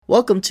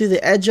Welcome to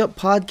the Edge Up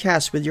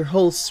Podcast with your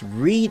hosts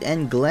Reed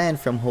and Glenn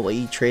from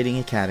Hawaii Trading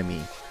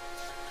Academy.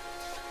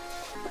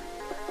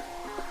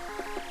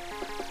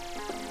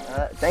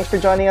 Thanks for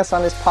joining us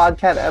on this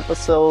podcast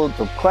episode.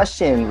 The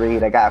question,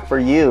 Reed, I got for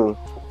you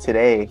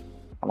today,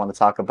 I want to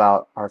talk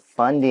about, are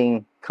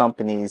funding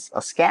companies a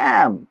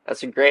scam?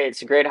 It's a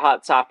great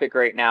hot topic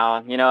right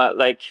now. You know,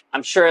 like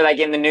I'm sure like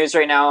in the news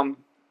right now,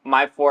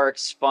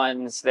 MyForex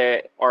funds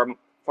that are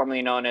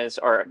formerly known as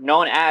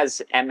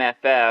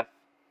MFF,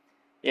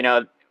 you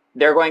know,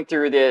 they're going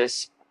through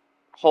this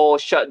whole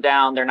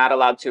shutdown. They're not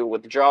allowed to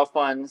withdraw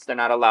funds. They're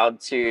not allowed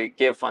to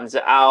give funds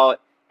out.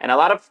 And a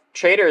lot of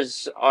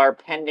traders are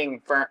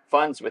pending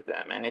funds with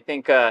them. And I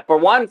think,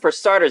 for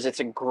starters, it's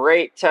a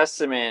great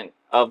testament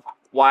of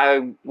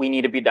why we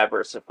need to be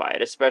diversified,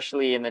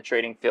 especially in the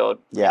trading field.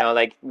 Yeah. You know,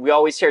 like we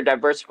always hear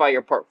diversify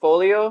your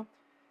portfolio.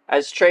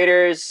 As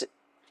traders,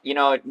 you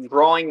know,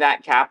 growing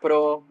that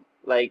capital,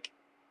 like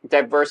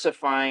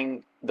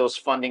diversifying those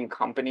funding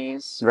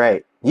companies.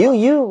 Right.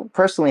 You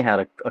personally had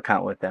an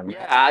account with them.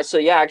 Yeah. So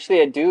yeah,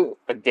 actually I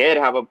did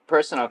have a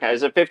personal account.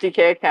 It's a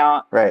 50K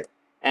account. Right.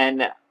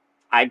 And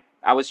I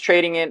was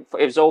trading it.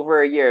 It was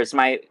over a year. It's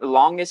my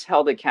longest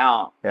held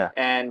account. Yeah.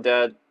 And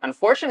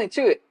unfortunately,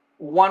 too,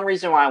 one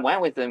reason why I went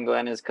with them,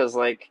 Glenn, is because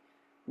like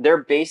they're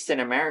based in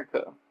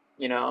America,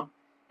 you know,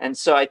 and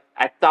so I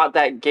thought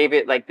that gave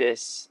it like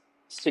this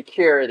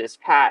secure, this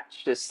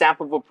patch, this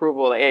stamp of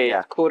approval. Like, hey,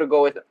 it's cool to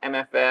go with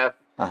MFF.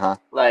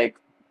 Like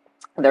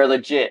they're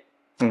legit.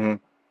 Mm-hmm.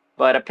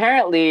 But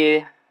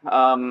apparently,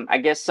 I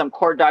guess some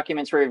court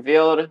documents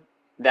revealed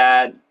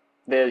that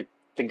the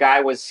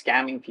guy was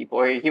scamming people,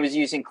 or he was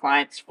using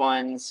clients'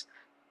 funds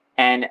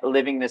and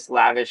living this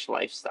lavish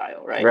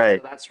lifestyle, right?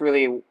 Right. So that's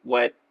really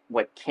what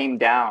came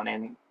down,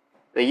 and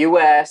the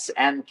U.S.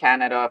 and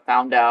Canada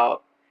found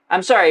out.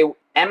 I'm sorry,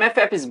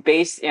 MFF is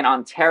based in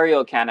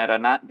Ontario, Canada,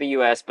 not the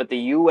U.S., but the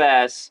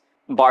U.S.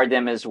 barred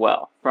them as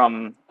well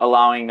from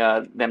allowing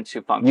them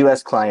to function.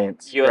 U.S.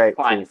 clients. U.S.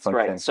 clients,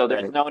 right. So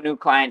there's no new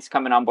clients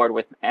coming on board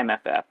with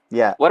MFF.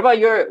 Yeah. What about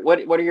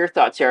what are your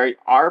thoughts here?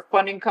 Are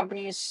funding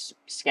companies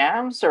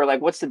scams, or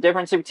like what's the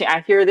difference between,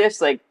 I hear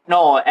this like,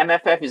 no,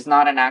 MFF is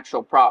not an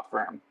actual prop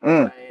firm.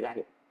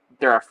 Right?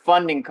 They're a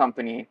funding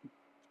company.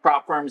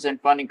 Prop firms and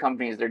funding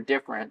companies, they're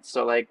different.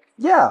 So like,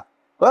 yeah.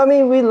 Well, I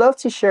mean, we'd love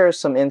to share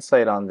some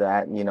insight on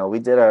that. You know, we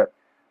did a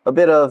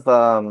bit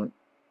of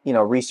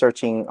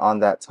researching on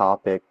that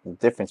topic, the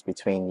difference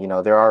between,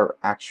 there are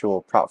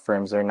actual prop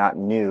firms. They're not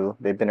new.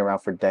 They've been around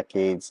for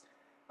decades,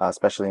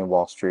 especially in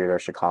Wall Street or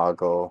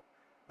Chicago,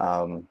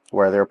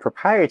 where they're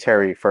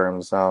proprietary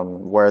firms,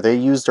 where they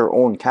use their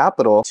own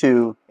capital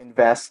to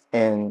invest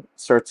in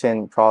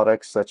certain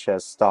products such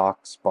as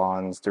stocks,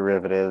 bonds,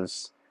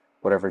 derivatives,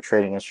 whatever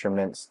trading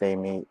instruments they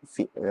may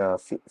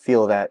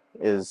feel that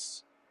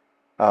is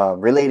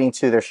relating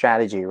to their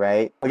strategy,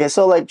 right? Okay,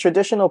 so like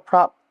traditional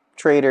prop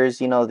traders,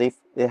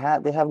 they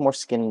have more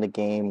skin in the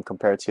game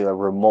compared to a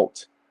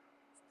remote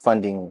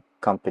funding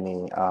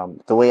company.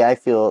 The way I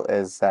feel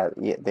is that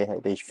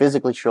they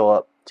physically show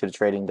up to the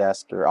trading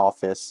desk or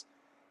office.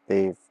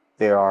 They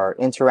are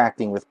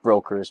interacting with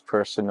brokers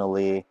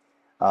personally.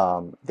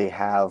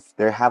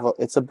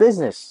 It's a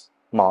business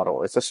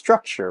model. It's a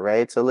structure,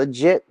 right? It's a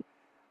legit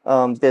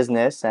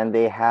business, and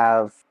they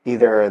have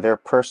either their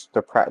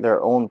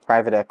own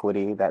private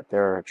equity that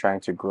they're trying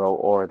to grow,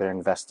 or they're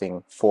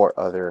investing for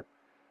other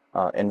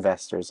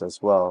investors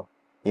as well.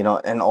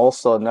 And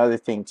also another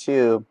thing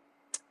too,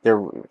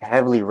 they're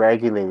heavily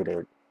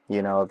regulated.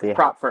 They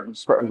prop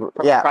firms,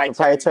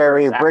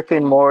 proprietary brick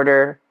and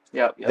mortar.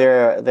 Yep.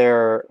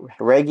 They're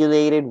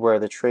regulated, where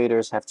the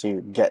traders have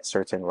to get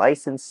certain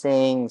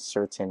licensing,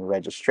 certain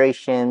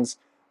registrations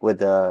with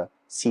the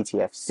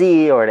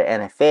CTFC or the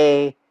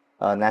NFA.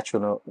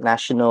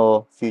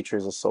 National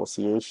Futures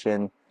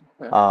Association.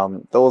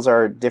 Those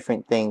are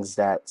different things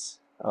that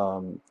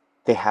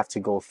they have to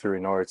go through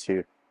in order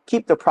to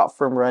keep the prop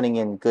firm running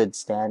in good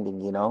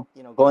standing.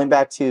 Going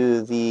back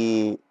to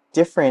the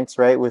difference,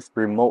 right, with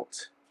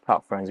remote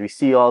prop firms, we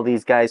see all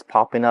these guys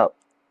popping up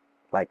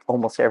like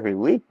almost every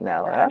week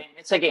now. I mean,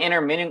 it's like an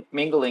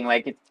intermingling.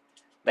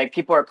 Like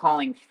people are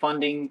calling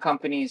funding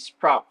companies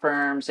prop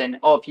firms, and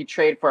if you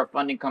trade for a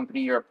funding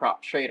company, you're a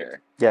prop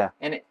trader. Yeah.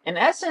 And in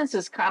essence,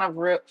 it's kind of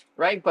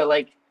right, but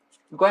like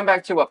going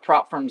back to what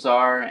prop firms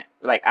are,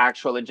 like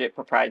actual legit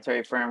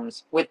proprietary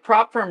firms. With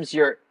prop firms,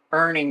 you're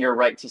earning your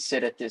right to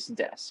sit at this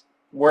desk,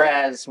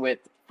 whereas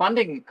with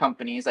funding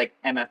companies like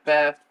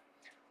MFF,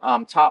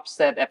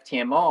 TopStep,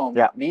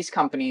 FTMO, these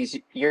companies,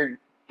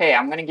 hey,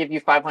 I'm going to give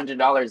you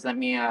 $500. Let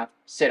me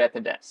sit at the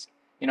desk.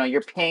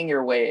 You're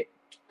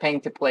paying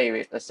to play,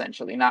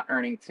 essentially, not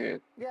earning to.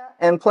 Yeah.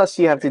 And plus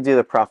you have to do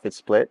the profit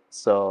split.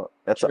 So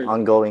that's an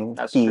ongoing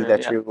fee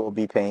that you will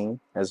be paying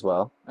as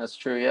well. That's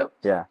true. Yep.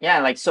 Yeah. Yeah.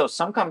 Like, so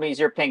some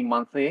companies you're paying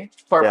monthly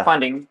for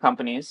funding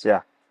companies.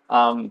 Yeah.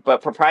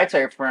 But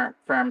proprietary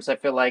firms, I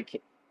feel like,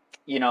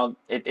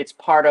 it's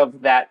part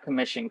of that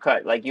commission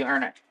cut. Like you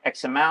earn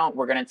X amount.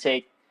 We're going to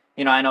take,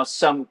 I know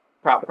some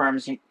prop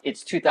firms,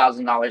 it's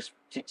 $2,000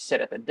 to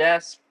sit at the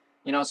desk,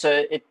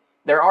 so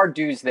there are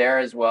dues there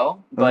as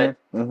well, but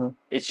Mm-hmm.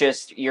 it's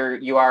just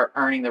you are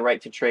earning the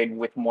right to trade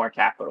with more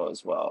capital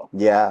as well.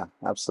 Yeah,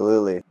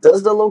 absolutely.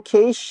 Does the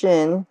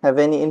location have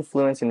any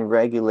influence in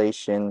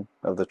regulation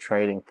of the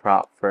trading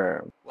prop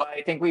firm? Well,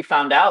 I think we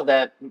found out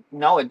that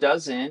no, it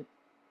doesn't.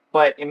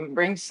 But it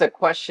brings the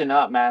question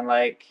up, man.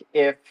 Like,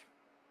 if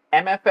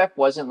MFF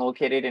wasn't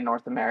located in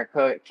North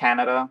America,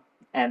 Canada,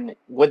 and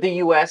would the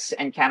US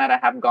and Canada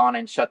have gone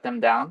and shut them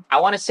down? I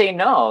want to say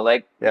no.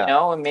 Like, Yeah. you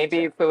know,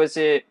 maybe if it was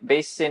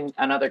based in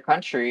another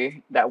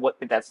country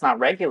that's not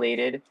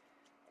regulated,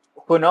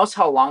 who knows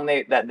how long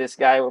that this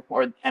guy or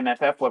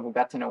MFF would have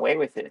gotten away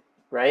with it,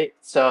 right?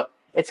 So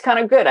it's kind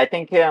of good. I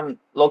think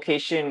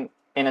location,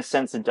 in a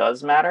sense, it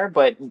does matter.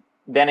 But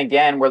then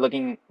again, look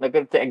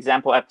at the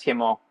example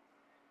FTMO.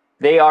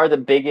 They are the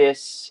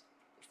biggest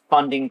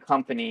funding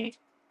company,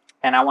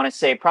 and I want to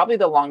say probably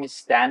the longest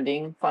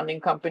standing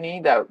funding company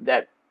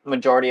that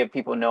majority of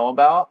people know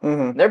about.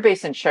 Mm-hmm. They're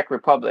based in Czech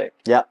Republic.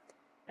 Yeah.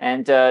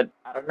 And I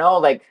don't know,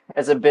 like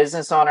as a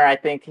business owner, I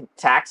think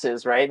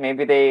taxes, right?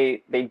 Maybe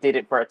they did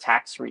it for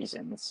tax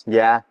reasons,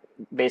 Yeah.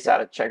 based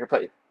out of Czech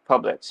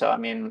Republic. So I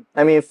mean,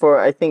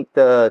 I think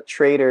the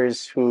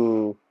traders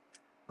who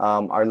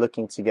are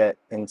looking to get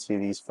into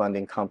these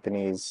funding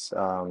companies,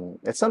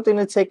 it's something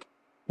to take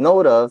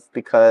note of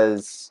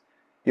because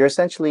you're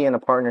essentially in a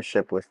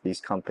partnership with these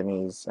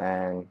companies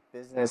and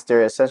business.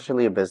 They're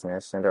essentially a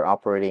business and they're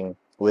operating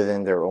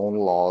within their own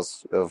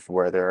laws of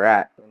where they're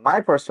at. In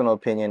my personal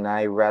opinion,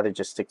 I rather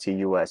just stick to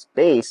US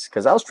base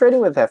because I was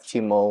trading with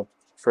FTMO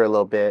for a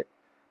little bit.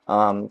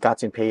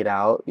 Got paid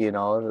out, it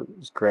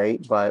was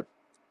great, but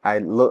I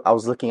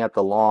was looking at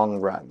the long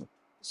run.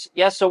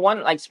 yeah. So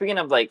speaking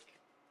of like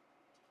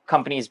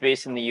companies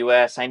based in the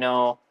U.S., I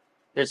know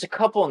there's a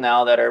couple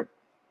now that are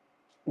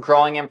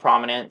growing in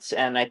prominence,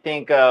 and I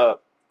think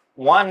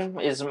one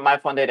is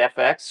MyFunded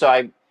FX. So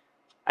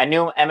I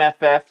knew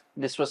MFF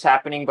this was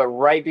happening, but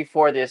right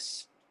before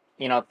this,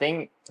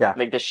 thing,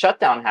 like the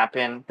shutdown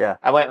happened,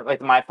 I went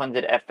with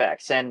MyFunded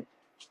FX, and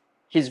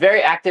he's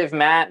very active.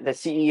 Matt, the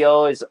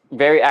CEO, is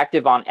very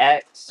active on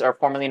X, or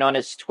formerly known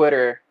as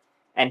Twitter,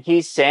 and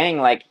he's saying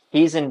like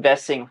he's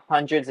investing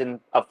hundreds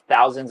of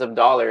thousands of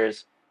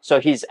dollars, so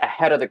he's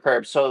ahead of the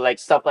curve. So like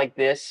stuff like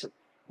this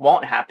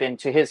won't happen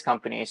to his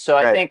company. So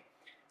I think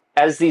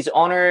as these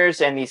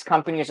owners and these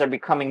companies are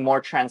becoming more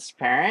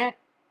transparent,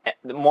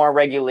 the more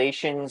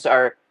regulations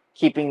are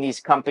keeping these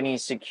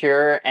companies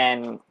secure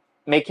and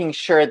making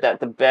sure that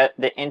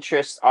the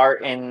interests are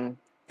in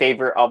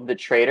favor of the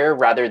trader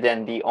rather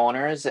than the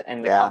owners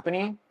and the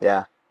company.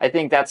 Yeah. I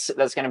think that's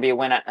going to be a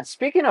win.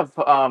 Speaking of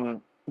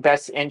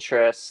best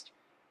interest,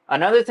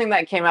 another thing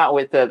that came out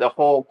with the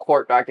whole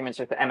court documents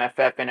with the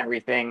MFF and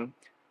everything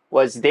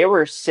was they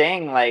were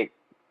saying like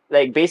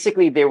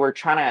basically they were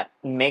trying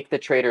to make the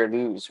trader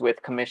lose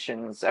with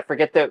commissions. I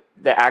forget the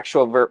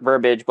actual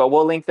verbiage, but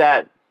we'll link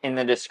that in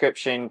the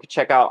description.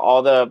 Check out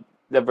all the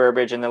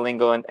verbiage and the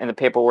lingo and the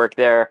paperwork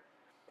there.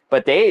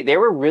 But they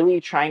were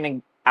really trying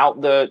to out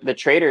the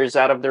traders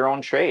out of their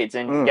own trades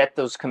and get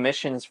those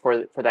commissions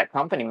for that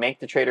company, make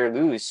the trader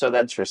lose, so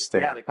that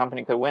the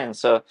company could win.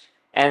 So,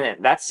 and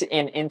that's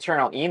in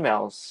internal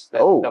emails that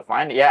they'll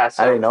find. Yeah,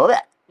 so I didn't know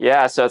that.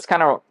 Yeah, so it's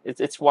kind of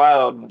it's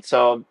wild.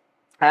 So,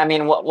 I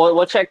mean,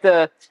 we'll check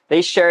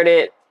they shared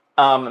it.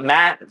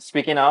 Matt,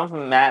 speaking of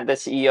Matt, the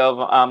CEO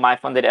of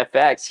MyFunded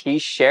FX, he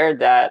shared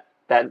that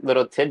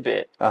little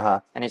tidbit,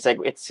 and he's like,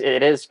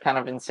 it is kind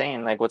of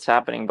insane, like what's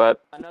happening.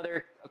 But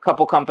a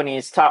couple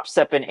companies, Top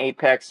Step and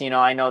Apex,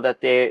 I know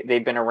that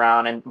they've been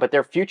around, but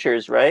they're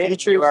futures, right?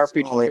 Futures, you are a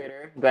future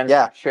trader,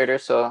 Glen's trader.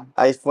 So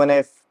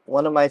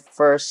one of my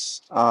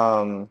first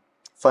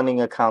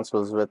funding accounts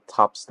was with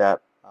Top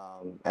Step,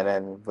 and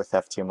then with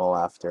FTMO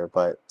after.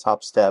 But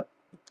Top Step,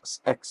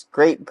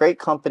 great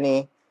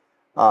company.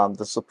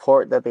 The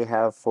support that they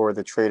have for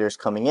the traders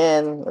coming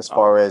in, as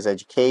far as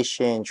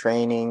education,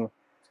 training.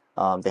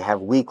 They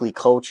have weekly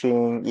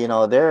coaching.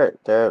 They're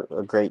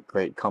a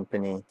great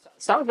company.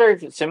 Sounds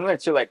very similar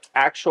to like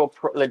actual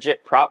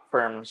legit prop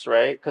firms,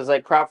 right? Because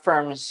like prop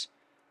firms,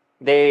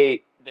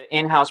 the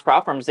in-house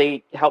prop firms,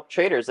 they help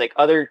traders. Like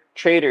other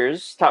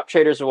traders, top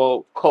traders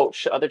will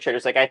coach other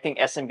traders. Like I think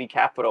SMB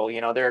Capital,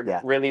 they're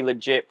a really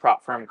legit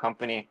prop firm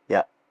company.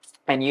 Yeah.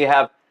 And you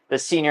have the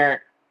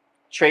senior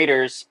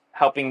traders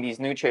helping these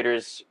new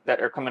traders that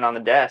are coming on the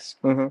desk.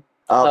 Mm-hmm.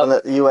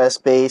 The US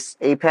based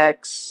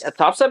Apex.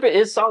 Top Step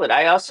is solid.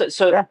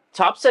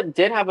 Top Step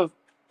did have a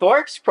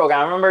Forex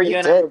program. I remember you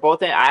and I were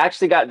both in. I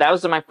actually that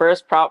was my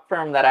first prop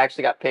firm that I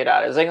actually got paid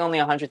out. It was like only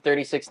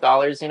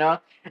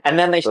 $136, and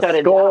then they shut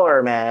it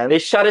down. Man. They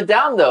shut it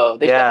down though.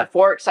 They shut the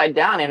Forex side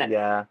down,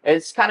 and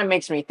it's kind of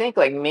makes me think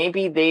like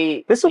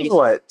maybe This was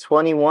what,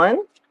 21?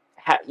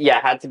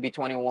 Had to be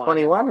 21.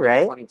 21,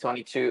 right?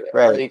 2022,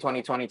 early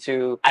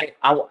 2022.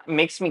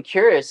 Makes me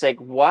curious, like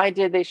why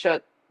did they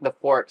shut the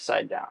Forex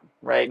side down,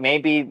 right?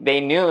 Maybe they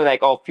knew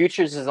like,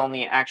 futures is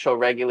only actual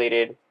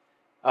regulated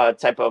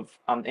type of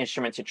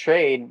instrument to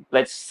trade.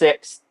 Let's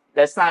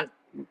not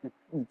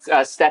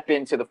step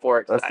into the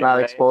forex Let's side, not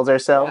right? expose Yeah,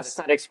 ourselves. let's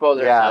not expose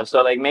Yeah. ourselves.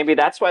 So like maybe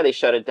that's why they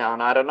shut it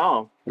down. I don't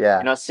know. Yeah.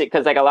 You know, see,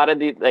 because like a lot of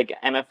the like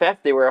MFF,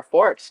 they were a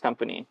forex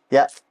company.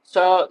 Yeah.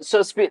 So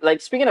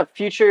speaking of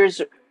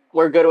futures,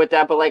 we're good with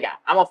that. But like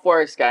I'm a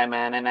forex guy,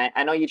 man, and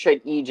I know you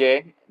trade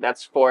EJ.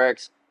 That's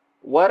forex.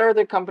 What are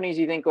the companies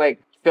you think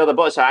like fill the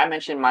boat? So I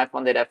mentioned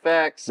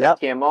MyFundedFX, Yep.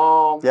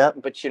 TMO. Yep.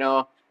 But you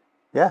know,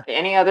 Yeah.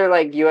 any other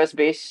like US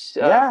based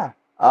Yeah.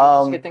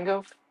 companies you could think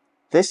of?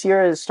 This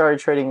year I started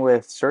trading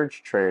with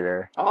Surge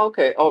Trader. Oh,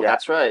 okay. Oh, Yeah.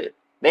 that's right.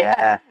 They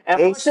Yeah.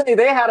 unfortunately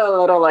they had a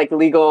little like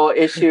legal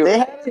issue. They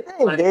had a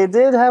thing. They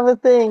did have a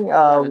thing.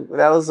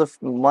 That was a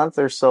month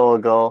or so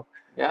ago.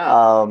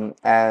 Yeah.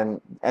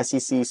 And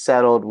SEC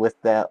settled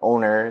with the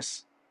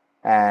owners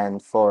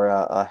and for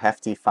a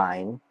hefty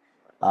fine.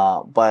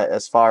 But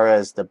as far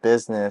as the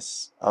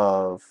business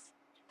of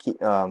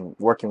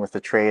working with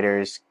the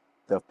traders,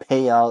 the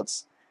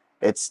payouts,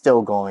 it's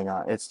still going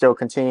on. It's still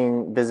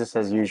continuing business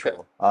as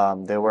usual.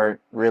 They weren't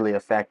really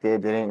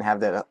affected. They didn't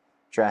have that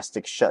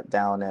drastic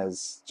shutdown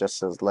as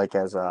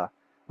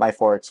my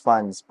forex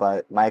funds.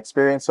 But my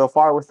experience so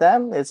far with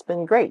them, it's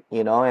been great.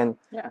 And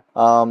Yeah.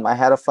 I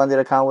had a funded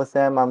account with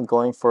them. I'm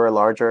going for a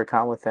larger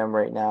account with them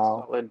right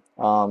now.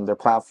 Solid. Their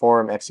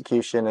platform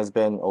execution has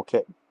been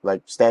okay,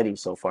 like steady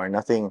so far.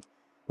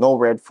 No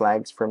red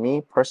flags for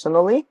me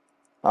personally.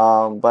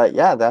 But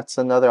yeah, that's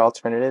another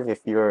alternative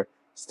if you're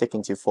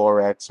sticking to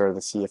Forex or the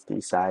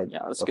CFD side Yeah,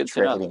 that's of good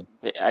trading.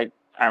 to know.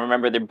 I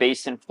remember they're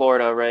based in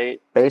Florida, right?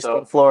 Based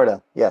in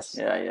Florida, yes.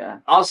 Yeah.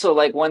 Also,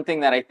 like one thing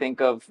that I think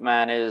of,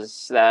 man,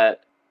 is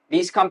that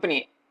these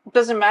company, it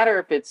doesn't matter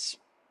if it's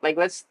like,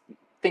 let's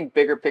think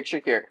bigger picture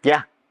here.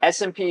 Yeah.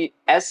 S&P,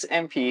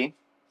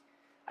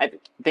 I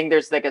think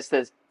there's like a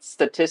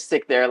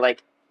statistic there,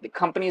 like the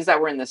companies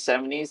that were in the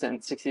 70s and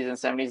 60s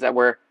and 70s that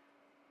were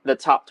the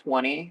top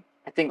 20,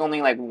 I think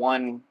only like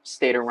one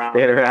stayed around.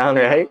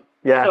 Right?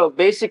 Yeah. So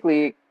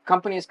basically,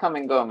 companies come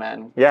and go,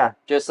 man. Yeah.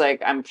 Just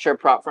like I'm sure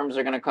prop firms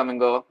are going to come and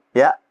go.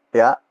 Yeah.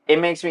 It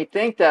makes me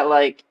think that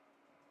like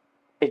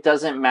it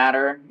doesn't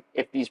matter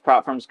if these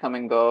prop firms come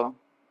and go.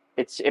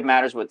 It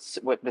matters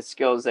what the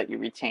skills that you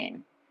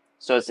retain.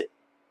 So it's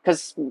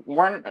because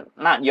we're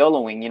not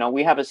YOLOing,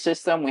 we have a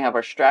system, we have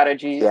our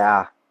strategies.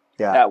 Yeah.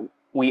 That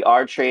we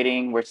are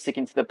trading, we're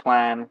sticking to the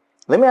plan.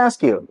 Let me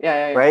ask you.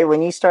 Yeah. Right?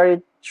 When you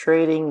started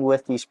trading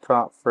with these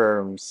prop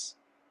firms,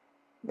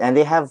 and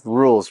they have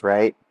rules,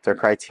 right? Their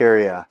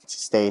criteria to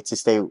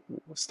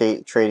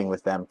stay trading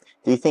with them.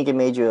 Do you think it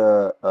made you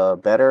a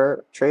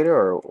better trader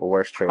or a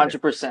worse trader?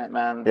 100%,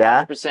 man.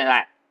 Yeah?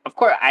 100%. Of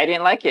course, I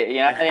didn't like it.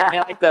 I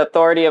didn't like the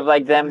authority of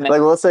like them.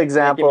 Like, what's the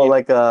example?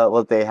 Like,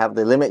 what they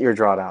limit your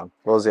drawdown.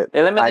 What was it?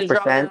 They limit 5%, the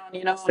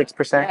drawdown,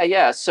 6%.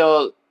 Yeah.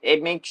 So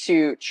it makes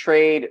you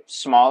trade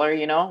smaller,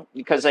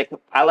 because like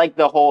I like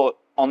the whole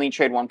only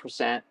trade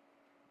 1%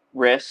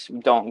 risk.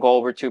 Don't go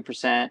over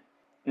 2%.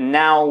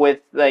 Now with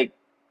like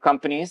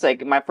companies,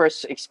 like my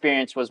first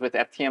experience was with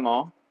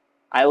FTMO.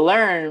 I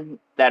learned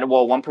that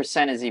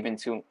 1% is even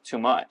too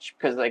much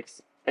because like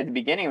at the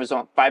beginning it was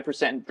on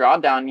 5%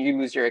 drawdown, you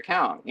lose your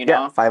account.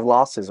 Yeah, 5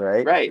 losses,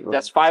 right? Right,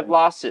 that's 5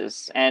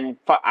 losses, and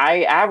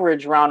I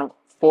average around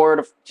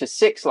 4 to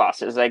 6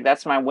 losses. Like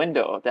that's my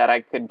window that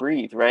I could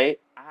breathe. Right,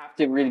 I have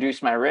to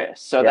reduce my risk.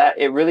 So that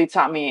it really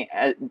taught me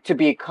to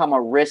become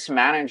a risk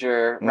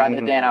manager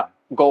rather than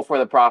go for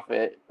the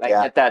profit.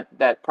 Like get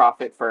that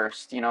profit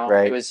first.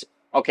 Right. It was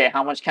okay.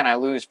 How much can I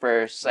lose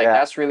first? Like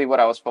that's really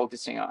what I was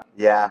focusing on.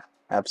 Yeah,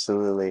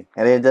 absolutely.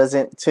 And it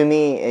doesn't. To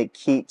me, it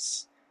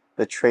keeps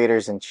the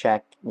traders in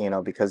check.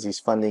 Because these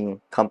funding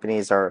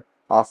companies are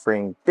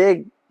offering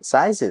big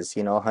sizes.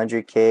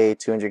 100K,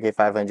 200K,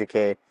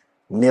 500K,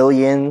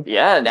 million.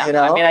 Yeah,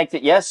 I mean,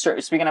 yes.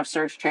 Speaking of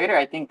Surge Trader,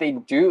 I think they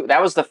do.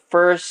 That was the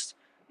first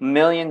 $1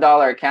 million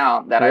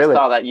account that I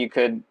saw that you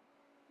could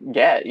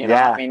get.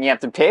 I mean, you have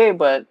to pay,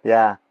 but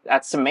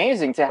that's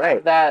amazing to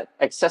have that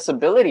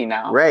accessibility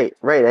now. Right.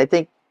 I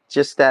think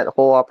just that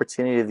whole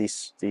opportunity of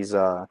these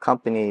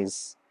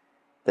companies,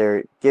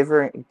 they're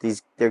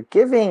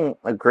giving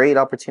a great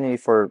opportunity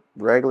for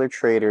regular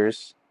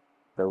traders,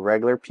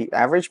 the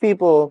average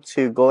people,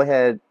 to go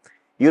ahead,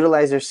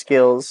 utilize their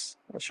skills,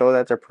 show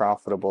that they're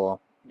profitable,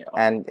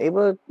 and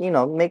able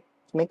to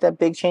make that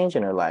big change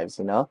in their lives.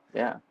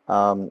 To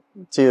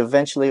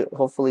eventually,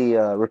 hopefully,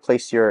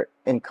 replace your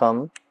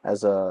income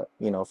as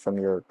from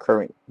your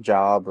current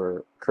job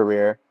or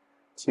career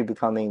to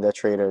becoming the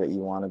trader that you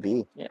want to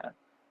be. Yeah.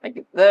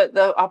 Like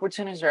the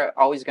opportunities are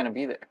always going to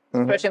be there,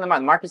 especially in the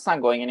market's not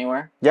going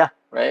anywhere. Yeah.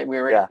 Right.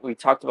 We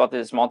talked about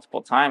this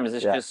multiple times.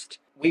 It's just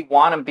we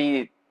want to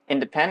be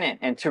independent,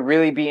 and to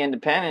really be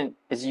independent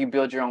is you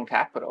build your own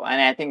capital.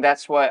 And I think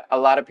that's what a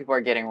lot of people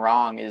are getting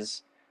wrong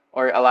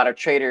or a lot of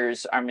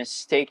traders are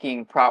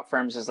mistaking prop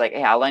firms as like,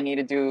 hey, all I need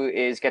to do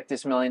is get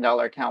this $1 million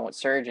account with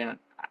Surge and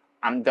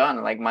I'm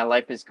done. Like my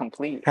life is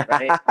complete.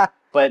 Right.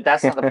 But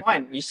that's not the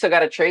point. You still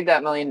got to trade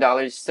that $1 million.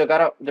 You still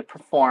got to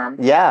perform.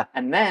 Yeah.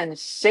 And then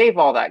save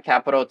all that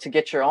capital to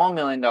get your own $1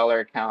 million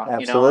account.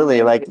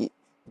 Absolutely.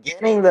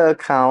 getting the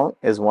account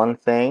is one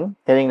thing.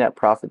 Hitting that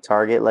profit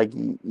target, like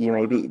you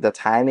maybe the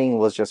timing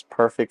was just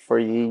perfect for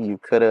you. You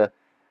could have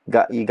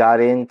got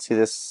into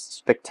this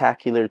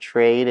spectacular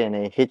trade and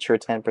it hit your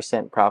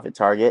 10% profit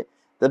target.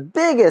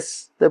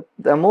 The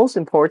most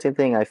important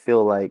thing I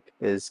feel like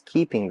is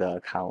keeping the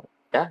account.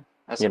 Yeah,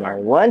 that's You know, smart.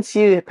 once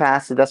you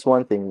pass it, that's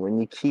one thing. When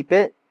you keep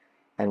it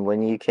and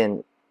when you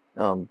can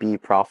be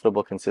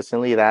profitable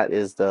consistently, that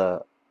is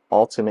the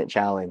ultimate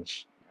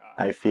challenge,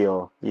 I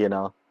feel, you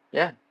know.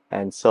 Yeah.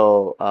 And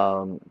so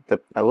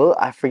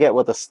I forget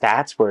what the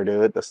stats were,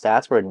 dude. The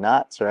stats were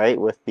nuts, right?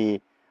 With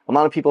the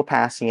amount of people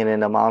passing it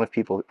and the amount of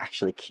people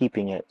actually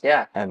keeping it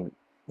Yeah. and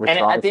And I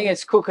withdrawing. think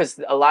it's cool because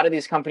a lot of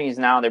these companies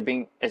now, they're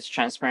being as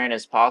transparent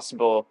as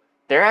possible.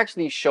 They're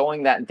actually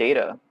showing that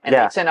data, and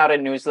Yeah. they send out a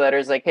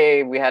newsletters like,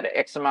 "Hey, we had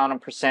X amount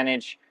of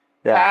percentage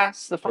Yeah.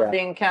 pass the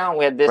funding account.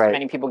 We had this Right.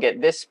 many people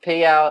get this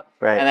payout,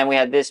 Right. and then we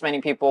had this many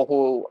people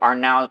who are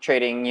now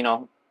trading,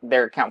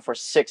 their account for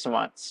 6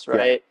 months, Yeah.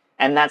 right?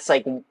 And that's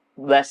like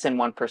less than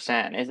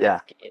 1%. Yeah.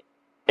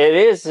 It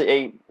is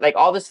like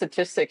all the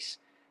statistics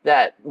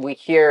that we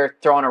hear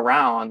thrown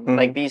around,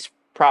 like these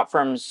prop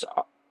firms,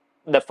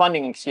 the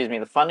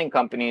funding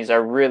companies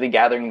are really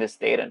gathering this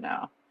data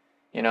now,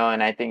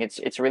 and I think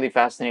it's really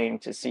fascinating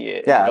to see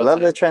it. Yeah, I love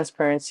the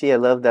transparency. I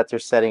love that they're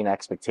setting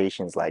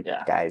expectations. Like,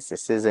 Yeah. guys,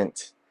 this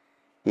isn't,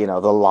 the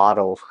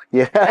lotto.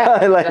 Yeah,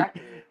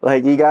 Exactly.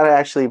 like you gotta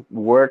actually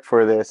work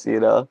for this,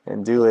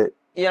 and do it.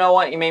 You know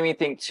what? You made me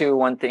think too.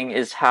 One thing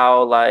is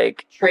how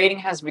like trading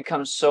has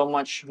become so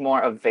much more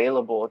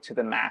available to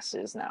the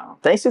masses now.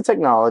 Thanks to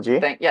technology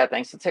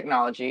Thanks to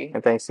technology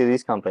and thanks to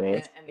these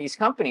companies. and these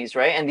companies,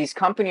 right? And these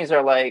companies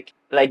are like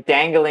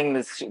dangling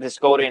this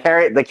golden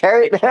The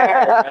carrot.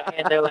 right?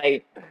 And they're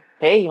like,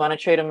 "Hey, you want to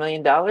trade $1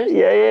 million?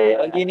 Yeah.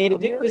 All you need to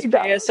do is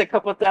pay us a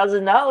couple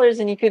 $1,000,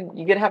 and you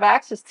could have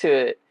access to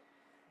it."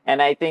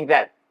 And I think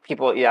that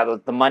people,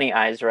 the money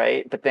eyes,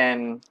 right? But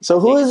then, So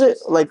who is it?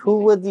 Like, who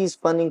would these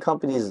funding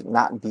companies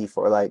not be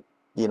for? Like,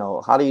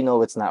 how do you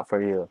know it's not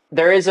for you?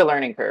 there is a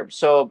learning curve.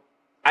 So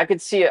I could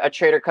see a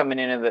trader coming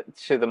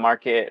into the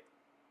market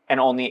and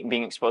only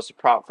being exposed to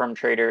prop firm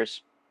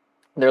traders.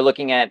 They're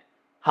looking at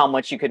how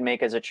much you could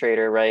make as a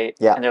trader, right?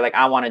 Yeah. And they're like,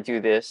 I want to do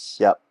this.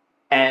 Yep.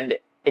 And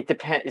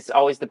it's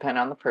always depend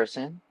on the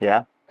person.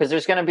 Yeah. Because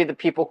there's going to be the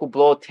people who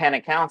blow 10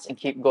 accounts and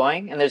keep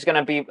going. And there's going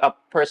to be a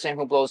person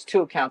who blows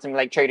 2 accounts and be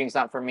like, trading's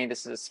not for me.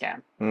 This is a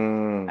scam.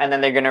 And then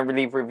they're going to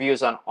leave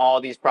reviews on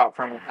all these prop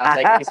firm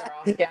accounts. Like, these are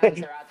all scams.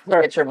 They're out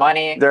to get your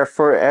money. They're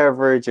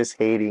forever just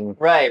hating.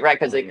 Right.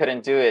 Because they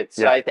couldn't do it.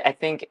 So Yeah. I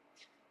think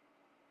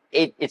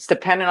it's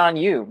dependent on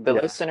you, the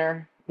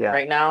listener,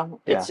 right now.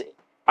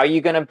 Are you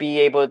going to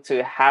be able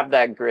to have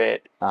that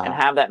grit and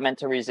have that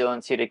mental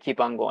resiliency to keep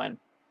on going,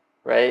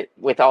 right?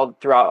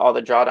 Throughout all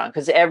the drawdown.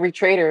 Because every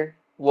trader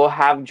will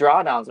have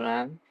drawdowns,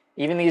 man.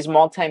 Even these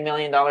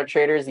multi-million-dollar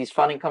traders, these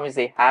funding companies,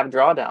 they have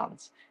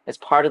drawdowns. It's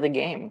part of the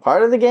game.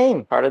 Part of the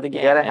game. Part of the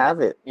game. You gotta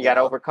have it. You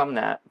gotta overcome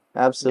that.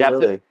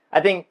 Absolutely.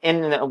 I think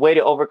in a way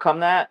to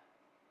overcome that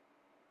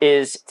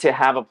is to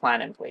have a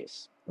plan in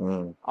place.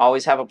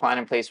 Always have a plan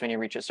in place when you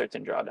reach a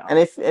certain drawdown. And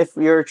if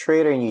you're a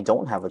trader and you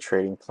don't have a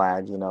trading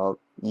plan,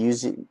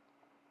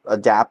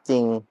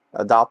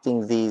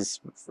 adopting these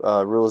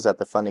rules that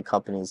the funding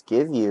companies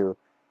give you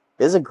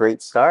is a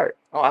great start.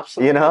 Oh,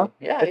 absolutely.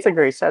 It's a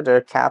great start.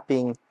 They're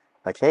capping,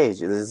 like, hey,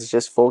 this is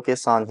just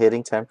focus on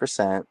hitting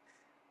 10%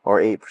 or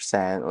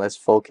 8%. Let's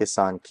focus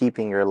on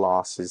keeping your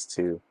losses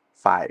to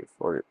 5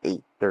 or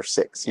 8 or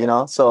 6.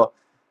 So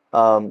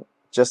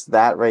just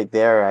that right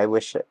there, I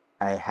wish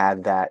I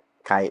had that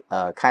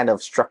kind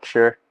of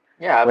structure.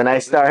 Yeah. When I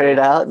started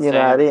out, Same.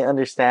 I didn't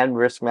understand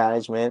risk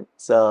management.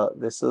 So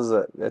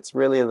that's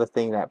really the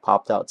thing that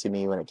popped out to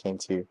me when it came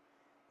to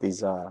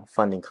these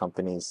funding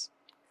companies.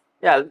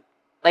 Yeah.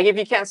 Like if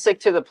you can't stick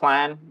to the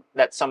plan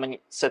that someone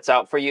sets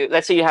out for you,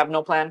 let's say you have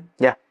no plan.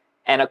 Yeah.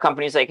 And a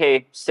company's like,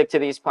 hey, stick to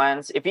these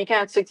plans. If you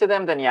can't stick to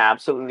them, then yeah,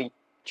 absolutely.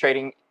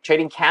 Trading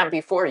can't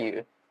be for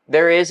you.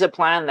 There is a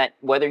plan that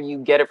whether you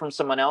get it from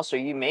someone else or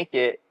you make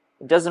it,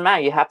 it doesn't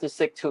matter. You have to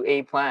stick to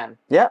a plan.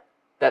 Yeah.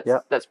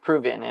 That's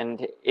proven.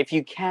 And if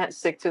you can't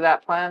stick to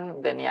that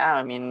plan, then yeah,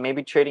 I mean,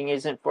 maybe trading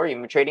isn't for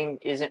you. Trading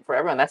isn't for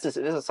everyone. This is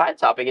a side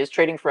topic. Is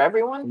trading for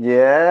everyone?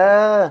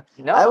 Yeah.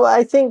 No.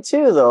 I think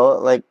too, though,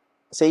 like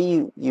say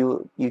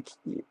you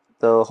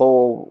the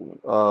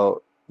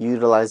whole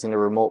utilizing the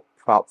remote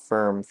prop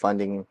firm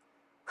funding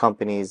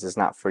companies is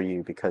not for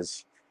you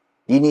because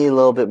you need a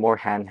little bit more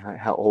hand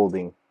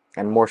holding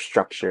and more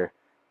structure.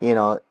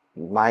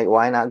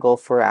 Why not go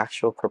for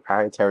actual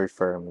proprietary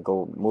firm?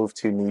 Go move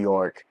to New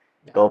York.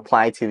 Go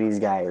apply to these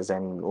guys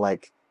and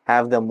like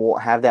have that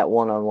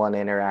one-on-one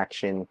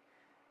interaction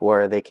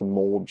where they can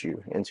mold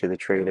you into the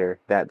trader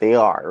that they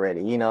are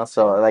already,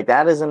 So like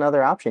that is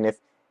another option. If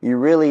you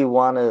really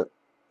want to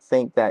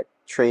think that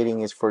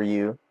trading is for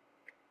you,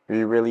 if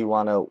you really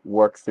want to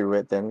work through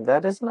it, then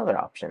that is another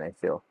option, I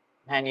feel.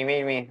 And you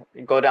made me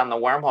go down the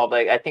wormhole,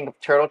 but I think of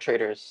turtle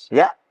traders.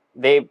 Yeah.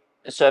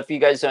 So if you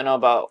guys don't know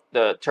about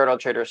the turtle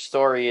trader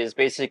story, is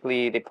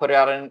basically they put it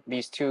out in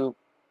these 2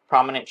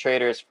 prominent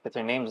traders with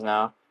their names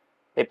now,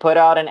 they put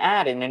out an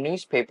ad in the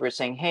newspaper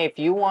saying, hey, if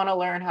you want to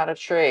learn how to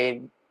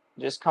trade,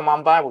 just come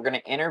on by. We're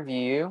going to interview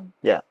you.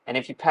 Yeah. And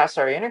if you pass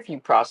our interview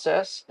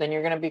process, then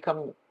we're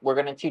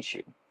going to teach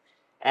you.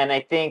 And I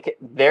think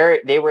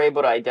they were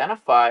able to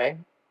identify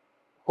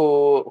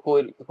who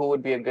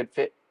would be a good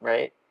fit,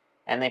 right?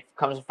 And they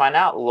comes to find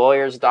out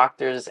lawyers,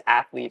 doctors,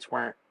 athletes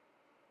weren't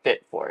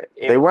fit for it.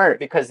 They weren't.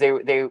 Because they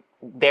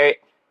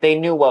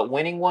knew what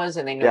winning was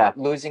and they knew what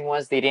losing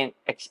was. They didn't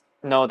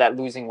know that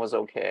losing was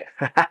okay,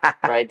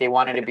 right? They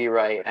wanted to be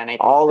right, and I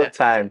think all the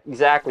time.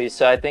 Exactly.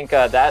 So I think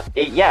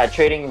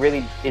trading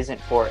really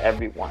isn't for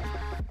everyone,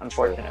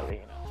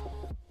 unfortunately.